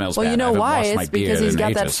course it smells Well, bad. you know I haven't why? washed my It's because beard he's in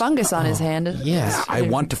got that ages. fungus on his hand. Yes. I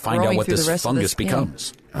want to find out Growing what through this the rest of the fungus skin.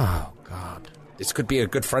 becomes. Oh God. This could be a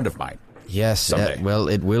good friend of mine. Yes. Someday. Well,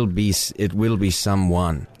 it will be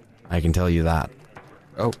someone. I can tell you that.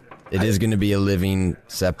 Oh, It is going to be a living,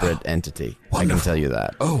 separate entity. I can tell you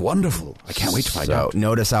that. oh, wonderful! I can't wait to find So out.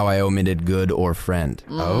 notice how I omitted good or friend.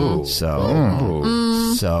 Oh,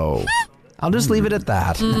 So I'll just leave it at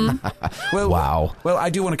that. well, Wow. Well, I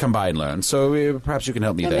do want to come by and learn, so perhaps you can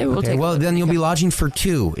help me there. maybe we'll Okay, take a well, look. then you'll be lodging for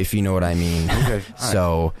 2, if you know what I mean. Okay, all right.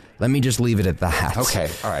 So let me just leave it at that. Okay,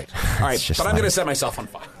 all right. But just I'm like- going to set myself on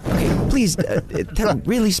fire. Okay, please. That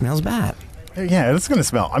really smells bad. Yeah, it's going to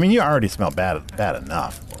smell. I mean, you already smell bad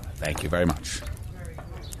enough. Thank you very much.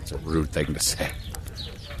 It's a rude thing to say.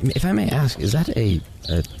 If I may ask, is that a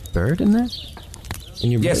bird in there?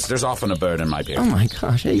 In your Yes, beard? there's often a bird in my beard. Oh my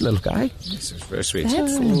gosh! Hey, little guy. This is very sweet.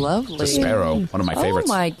 That's lovely. It's a sparrow, one of my favorites.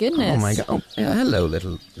 Oh my goodness. Oh my god! Oh, yeah, hello,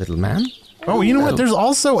 little man. Oh, you know what? There's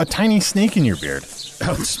also a tiny snake in your beard.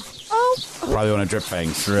 Oh, Probably one of Drip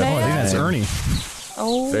Fang's. I think that's Ernie.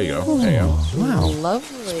 oh, There you go. There you go. Wow.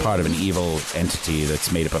 lovely. Part of an evil entity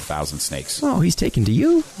that's made up of 1,000 snakes. Oh, he's taken to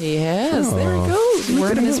you. He has. There he goes,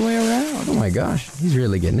 working his way around. Oh my gosh, he's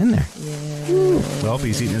really getting in there. Well,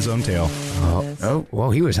 he's eating his own tail. Oh, Well,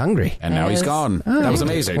 he was hungry. and now he's Yes. gone. That was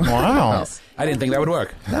amazing. Wow. I didn't think that would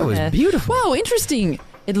work. That was beautiful. Wow, interesting.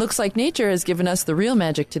 It looks like nature has given us the real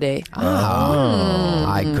magic today.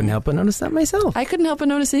 I couldn't help but notice that myself. I couldn't help but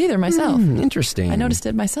notice it either myself. Interesting. I noticed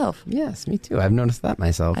it myself. Yes, me too. I've noticed that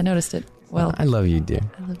myself. I noticed it. Well, I love you, dear.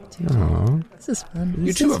 I love it too. This is fun.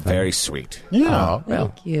 You two are very sweet. Yeah. Well,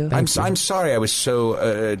 Thank you. I'm sorry I was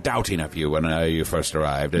so doubting of you when you first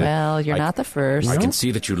arrived. Well, you're I- not the first. I can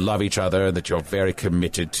see that you love each other, that you're very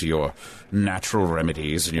committed to your natural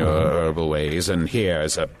remedies and your herbal ways. And here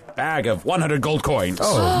is a bag of 100 gold coins.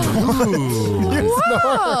 Oh,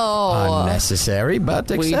 unnecessary, but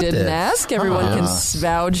we accepted. didn't ask. Everyone can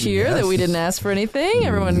vouch here that we didn't ask for anything.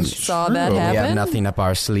 Everyone saw that We happen. have nothing up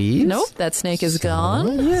our sleeves. Nope, that snake is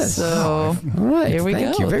gone. yes. So All right. here we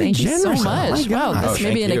Thank go. you. Very Thank generous. you so Oh my much. Wow, gosh. this Oh,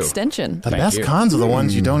 may be thank an you. extension. The Thank best you. cons are the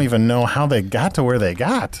ones you don't even know how they got to where they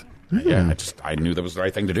got. Yeah, I knew that was the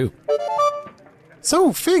right thing to do.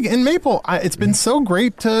 So, Fig and Maple, it's been so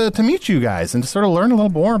great to meet you guys and to sort of learn a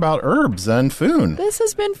little more about herbs and food. This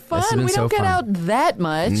has been fun. This has been We so don't get fun. out that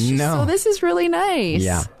much. No. So this is really nice.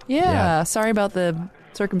 Yeah. Yeah. Sorry about the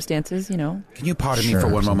circumstances, you know. Can you pardon me for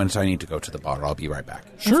one moment? I need to go to the bar. I'll be right back.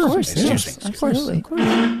 Sure. Of course. Excuse Yes. me. Absolutely.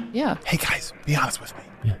 Yeah. Hey, guys, be honest with me.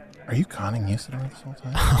 Yeah. Are you conning Usador this whole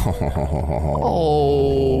time?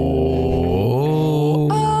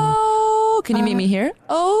 Oh. Can you meet me here?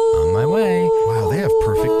 Oh. On my way. Wow, they have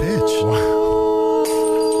perfect pitch.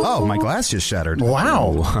 glass just shattered.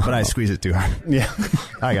 Wow. But I squeezed it too hard. Yeah.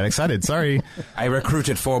 I got excited. Sorry. I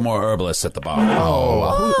recruited 4 more herbalists at the bar.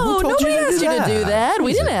 Oh, told you nobody to asked do you to that? do that.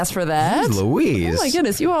 We didn't ask for that. Jeez Louise. Oh my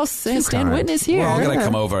goodness, you all stand kind. witness here. We're all going to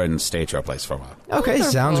come over and stay at your place for a while. Okay,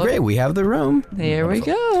 sounds great. We have the room. There we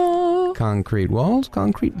go. Concrete walls,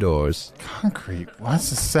 concrete doors. Concrete. Why is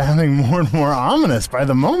this sounding more and more ominous by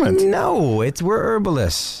the moment? No, we're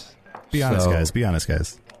herbalists. Be honest, guys. Be honest,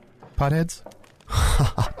 guys. Potheads?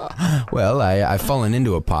 Well, I've fallen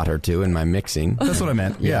into a pot or two in my mixing. That's what I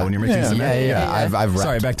meant. Yeah, when you're mixing cement. Yeah. I've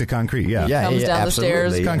Sorry, back to concrete. Yeah. Comes down the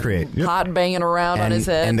stairs. absolutely. Concrete. Yep. Pot banging around on his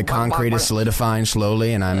head. And the concrete is solidifying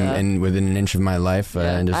slowly, and I'm and within an inch of my life,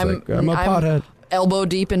 and just I'm a pothead. Elbow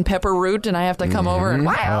deep in pepper root, and I have to come over and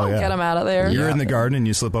get him out of there. You're in the garden and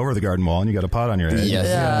you slip over the garden wall and you got a pot on your head. Yes,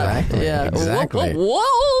 exactly. Yeah. Exactly.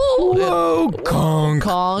 Whoa.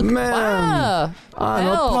 Conk. Man. Ah, I'm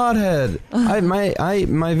a hell. pothead.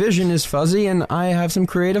 My vision is fuzzy, and I have some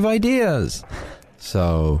creative ideas.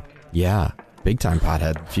 So, yeah, big time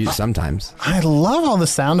pothead. Sometimes. I love all the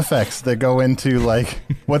sound effects that go into, like,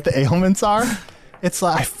 what the ailments are. It's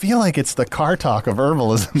like, I feel like it's the car talk of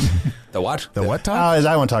herbalism. The what? The what talk?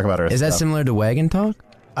 I won't talk about Earth Is that stuff. similar to wagon talk?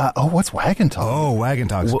 What's wagon talk? Oh, wagon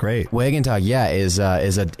talk's great. Wagon Talk, yeah,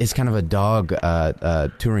 it's kind of a dog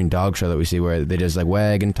touring dog show that we see where they just like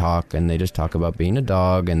wagon talk and they just talk about being a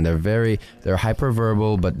dog, and they're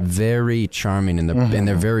hyperverbal but very charming and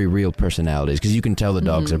they're very real personalities because you can tell the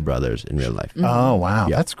dogs are brothers in real life. Oh, wow.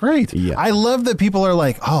 Yeah. That's great. Yeah. I love that people are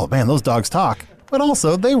like, oh, man, those dogs talk. But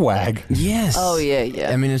also, they wag. Yes. Oh,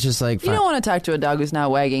 yeah. I mean, it's just like You don't want to talk to a dog who's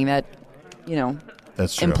not wagging. That,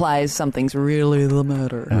 That's true. implies something's really the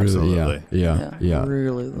matter. Absolutely. Yeah.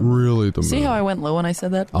 Really the the See how I went low when I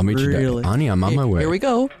said that? I'll meet you Really. there. Honey, I'm on my way. Here we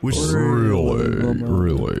go. Which is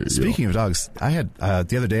Really. Speaking of dogs, I had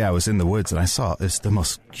the other day I was in the woods and I saw the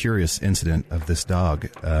most curious incident of this dog,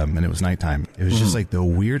 and it was nighttime. It was just like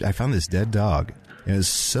I found this dead dog. It was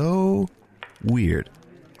so weird.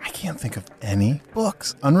 I can't think of any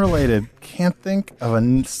books. Unrelated. Can't think of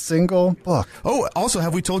a single book. Oh, also,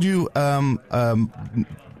 have we told you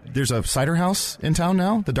there's a cider house in town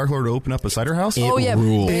now? The Dark Lord opened up a cider house? Oh, yeah.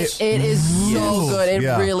 rules. It is so good. It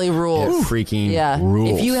really rules. It freaking Yeah.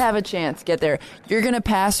 rules. If you have a chance, get there. You're going to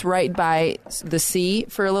pass right by the sea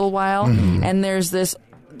for a little while, and there's this,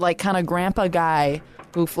 like, kind of grandpa guy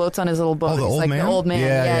who floats on his little boat. Oh, the He's old like man? the old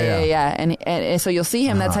man. Yeah. And so you'll see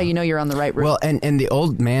him. That's how you know you're on the right route. Well, and the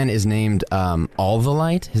old man is named All the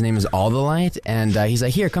Light. His name is All the Light, and he's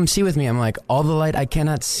like, "Here, come see with me." I'm like, "All the light I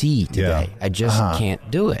cannot see today. I just can't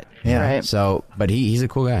do it." Yeah. Right. So, but he's a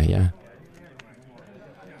cool guy. Yeah.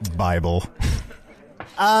 Bible.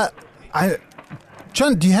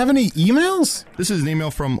 John, do you have any emails? This is an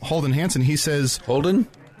email from Holden Hansen. He says, Holden?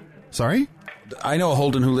 sorry? I know a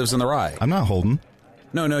Holden who lives in the Rye. I'm not Holden.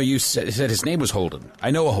 No, you said his name was Holden.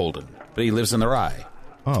 I know a Holden, but he lives in the Rye.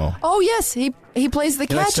 Oh. Oh, yes. He plays the He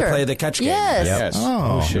catcher. likes to play the catch game. Yes. Yes.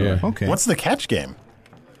 Oh, sure. Okay. What's the catch game?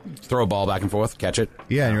 Throw a ball back and forth, catch it.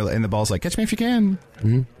 Yeah, and the ball's like, catch me if you can.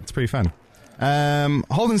 Mm-hmm. It's pretty fun.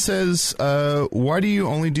 Holden says, why do you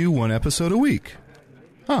only do one episode a week?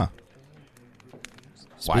 Huh.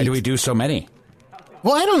 Why do we do so many?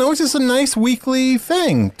 Well, I don't know. It's just a nice weekly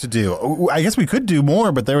thing to do. I guess we could do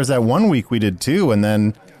more, but there was that one week we did 2, and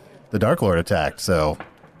then the Dark Lord attacked, so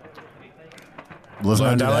let's not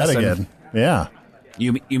Learned do our that lesson. again. Yeah.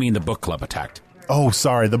 You mean the book club attacked? Oh,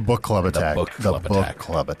 sorry, the book club attacked. book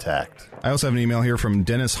club attacked. I also have an email here from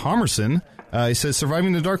Dennis Homerson. He says,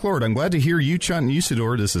 surviving the Dark Lord. I'm glad to hear you, Chunt, and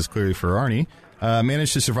Usador, this is clearly for Arnie,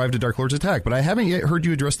 managed to survive the Dark Lord's attack, but I haven't yet heard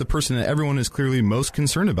you address the person that everyone is clearly most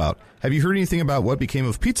concerned about. Have you heard anything about what became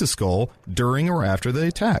of Pizza Skull during or after the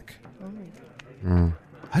attack? I don't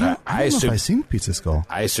know if I've seen Pizza Skull.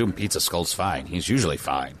 I assume Pizza Skull's fine. He's usually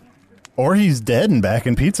fine. Or he's dead and back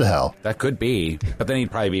in Pizza Hell. That could be, but then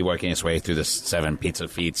he'd probably be working his way through the 7 pizza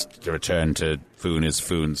feats to return to Foon as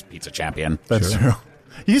Foon's pizza champion. That's true.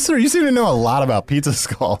 You seem to know a lot about Pizza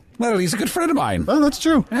Skull. Well, he's a good friend of mine. Oh, that's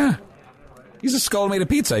true. Yeah. He's a skull made of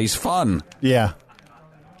pizza. He's fun. Yeah.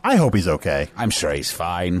 I hope he's okay. I'm sure he's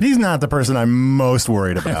fine. He's not the person I'm most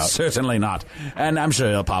worried about. Certainly not. And I'm sure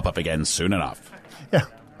he'll pop up again soon enough. Yeah.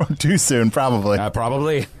 Too soon, probably.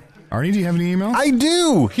 Probably. Arnie, do you have any emails? I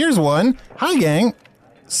do. Here's one. Hi, gang.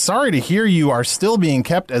 Sorry to hear you are still being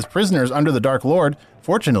kept as prisoners under the Dark Lord.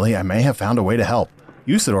 Fortunately, I may have found a way to help.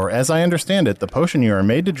 Usador, as I understand it, the potion you are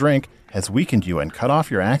made to drink has weakened you and cut off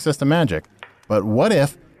your access to magic. But what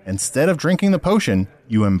if, instead of drinking the potion,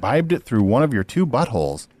 you imbibed it through one of your 2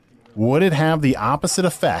 buttholes? Would it have the opposite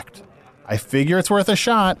effect? I figure it's worth a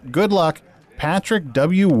shot. Good luck. Patrick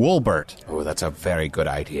W. Woolbert. Oh, that's a very good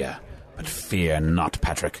idea. But fear not,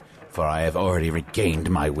 Patrick, for I have already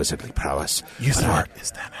regained my wizardly prowess. Is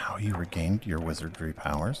that how you regained your wizardry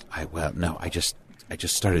powers? I just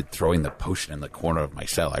started throwing the potion in the corner of my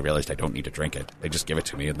cell. I realized I don't need to drink it. They just give it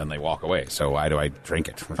to me and then they walk away. So why do I drink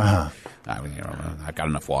it? I've got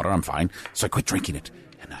enough water. I'm fine. So I quit drinking it,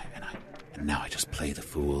 and now I just play the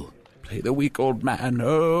fool. Play the weak old man.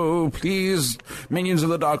 Oh, please, minions of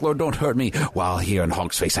the Dark Lord, don't hurt me. While here in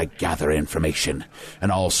Honk's Face, I gather information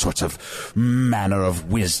and all sorts of manner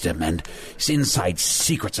of wisdom and inside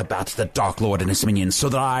secrets about the Dark Lord and his minions, so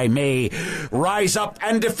that I may rise up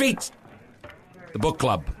and defeat the book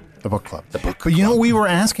club. But we were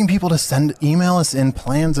asking people to email us in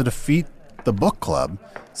plans to defeat the book club.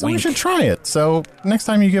 So Wink. we should try it. So next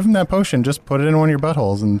time you give them that potion, just put it in one of your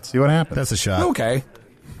buttholes and see what happens. That's a shot. Okay.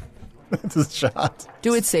 It's a shot.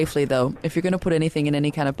 Do it safely, though. If you're going to put anything in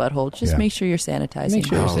any kind of butthole, just make sure you're sanitizing. Make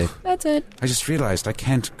sure you're safe. That's it. I just realized I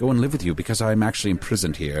can't go and live with you because I'm actually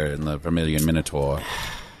imprisoned here in the Vermilion Minotaur.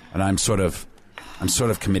 And I'm sort of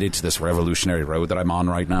committed to this revolutionary road that I'm on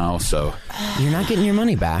right now, so... You're not getting your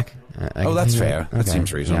money back. That's fair. That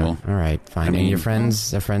seems reasonable. Yeah. All right, fine. I mean, and your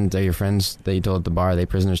friends, are your friends that you told at the bar, are they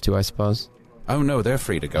prisoners too, I suppose? Oh, no, they're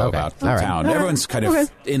free to go about the town. Everyone's kind of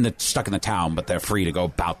stuck in the town, but they're free to go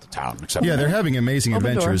about the town. Except they're having amazing Open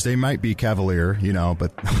adventures. door. They might be cavalier,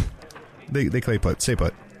 but they stay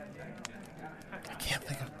put. I can't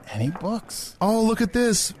think of any books. Oh, look at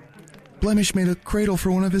this. Blemish made a cradle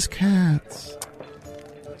for one of his cats.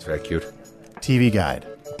 It's very cute. TV Guide.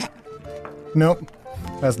 Nope,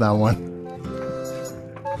 that's not one.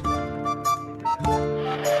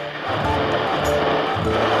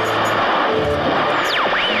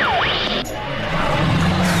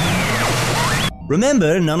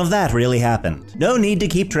 Remember, none of that really happened. No need to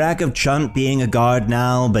keep track of Chunt being a guard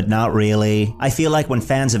now, but not really. I feel like when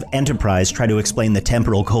fans of Enterprise try to explain the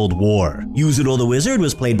temporal Cold War. Usador the Wizard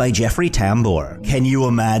was played by Jeffrey Tambor. Can you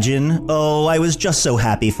imagine? Oh, I was just so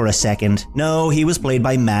happy for a second. No, he was played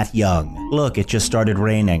by Matt Young. Look, it just started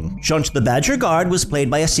raining. Chunt the Badger Guard was played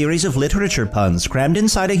by a series of literature puns crammed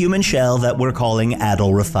inside a human shell that we're calling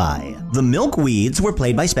Adol Rafai. The Milkweeds were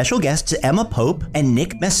played by special guests Emma Pope and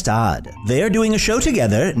Nick Mestad. They're doing a show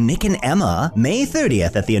together, Nick and Emma, May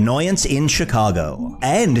 30th at the Annoyance in Chicago.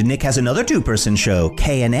 And Nick has another two-person show,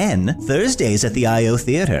 K&N, Thursdays at the I.O.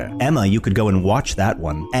 Theater. Emma, you could go and watch that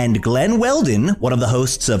one. And Glenn Weldon, one of the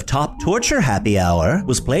hosts of Top Torture Happy Hour,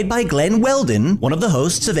 was played by Glenn Weldon, one of the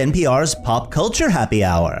hosts of NPR's Pop Culture Happy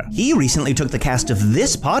Hour. He recently took the cast of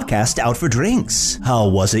this podcast out for drinks. How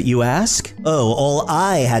was it, you ask? Oh, all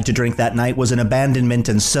I had to drink that night was an abandonment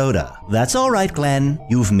and soda. That's all right, Glenn.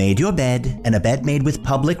 You've made your bed, and a bed made with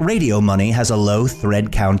public radio money has a low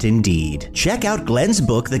thread count indeed. Check out Glenn's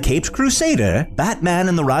book, The Caped Crusader, Batman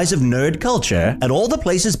and the Rise of Nerd Culture, at all the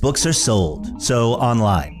places books are sold. So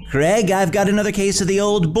online. Craig, I've got another case of the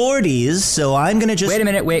old boardies, so I'm gonna just... Wait a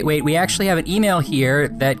minute, wait. We actually have an email here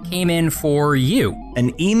that came in for you.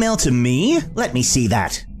 An email to me? Let me see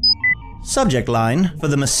that. Subject line, for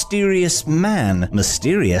the mysterious man.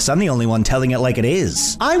 Mysterious? I'm the only one telling it like it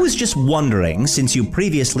is. I was just wondering, since you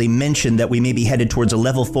previously mentioned that we may be headed towards a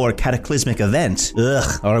level 4 cataclysmic event.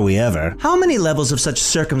 Ugh, are we ever? How many levels of such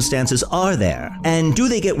circumstances are there? And do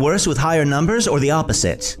they get worse with higher numbers or the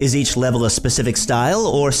opposite? Is each level a specific style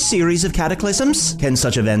or series of cataclysms? Can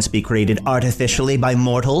such events be created artificially by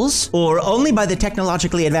mortals? Or only by the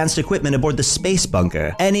technologically advanced equipment aboard the space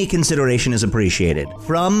bunker? Any consideration is appreciated.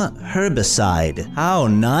 From Herbicide. How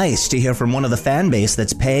nice to hear from one of the fan base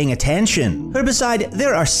that's paying attention. Herbicide,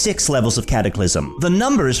 there are 6 levels of cataclysm. The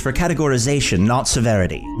numbers for categorization, not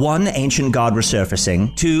severity. 1, ancient god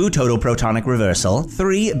resurfacing. 2, total protonic reversal.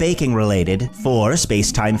 3, baking related. 4,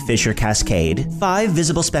 space-time fissure cascade. 5,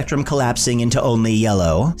 visible spectrum collapsing into only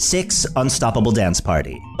yellow. 6, unstoppable dance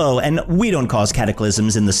party. Oh, and we don't cause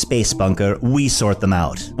cataclysms in the space bunker, we sort them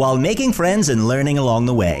out. While making friends and learning along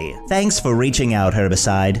the way. Thanks for reaching out,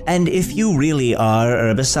 Herbicide. And if you really are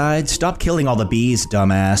Herbicide, stop killing all the bees,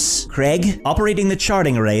 dumbass. Craig, operating the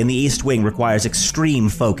charting array in the East Wing requires extreme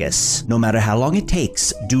focus. No matter how long it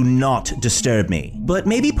takes, do not disturb me. But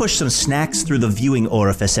maybe push some snacks through the viewing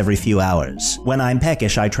orifice every few hours. When I'm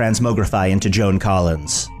peckish, I transmogrify into Joan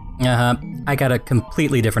Collins. I got a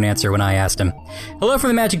completely different answer when I asked him. Hello from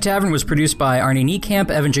the Magic Tavern was produced by Arnie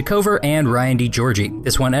Niekamp, Evan Jacover, and Ryan D. Georgie.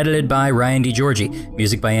 This one edited by Ryan D. Georgie.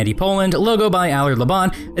 Music by Andy Poland. Logo by Allard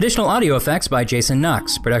Laban. Additional audio effects by Jason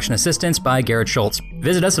Knox. Production assistance by Garrett Schultz.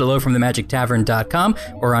 Visit us at hellofromthemagictavern.com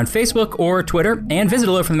or on Facebook or Twitter. And visit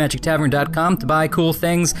hellofromthemagictavern.com to buy cool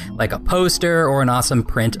things like a poster or an awesome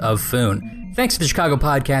print of Foon. Thanks to the Chicago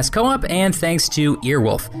Podcast Co-op, and thanks to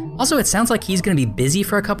Earwolf. Also, it sounds like he's going to be busy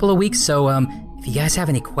for a couple of weeks, so if you guys have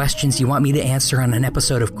any questions you want me to answer on an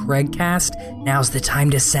episode of Craigcast, now's the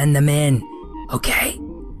time to send them in. Okay?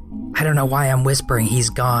 I don't know why I'm whispering. He's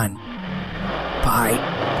gone. Bye.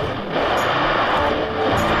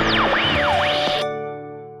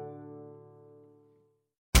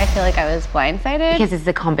 I feel like I was blindsided because it's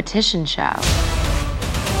a competition show.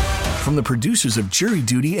 From the producers of Jury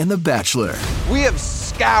Duty and The Bachelor. We have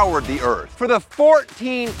scoured the earth for the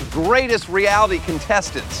 14 greatest reality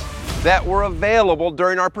contestants that were available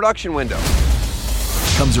during our production window.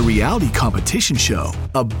 Comes a reality competition show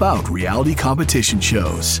about reality competition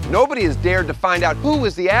shows. Nobody has dared to find out who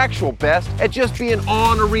is the actual best at just being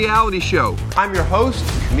on a reality show. I'm your host,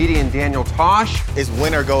 comedian Daniel Tosh. It's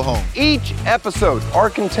win or go home. Each episode, our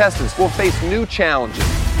contestants will face new challenges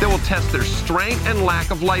that will test their strength and lack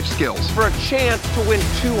of life skills for a chance to win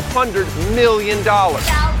 $200 million.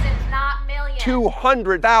 Thousands, not millions.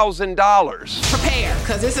 $200,000. Prepare,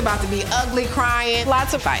 because it's about to be ugly, crying,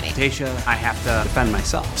 lots of fighting. Tasha, I have to defend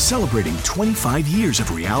myself. Celebrating 25 years of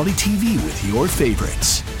reality TV with your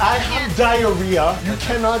favorites. I have diarrhea. You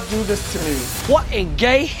cannot do this to me. What in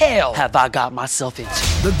gay hell have I got myself into?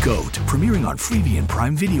 The GOAT, premiering on Freevee and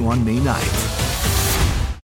Prime Video on May 9th.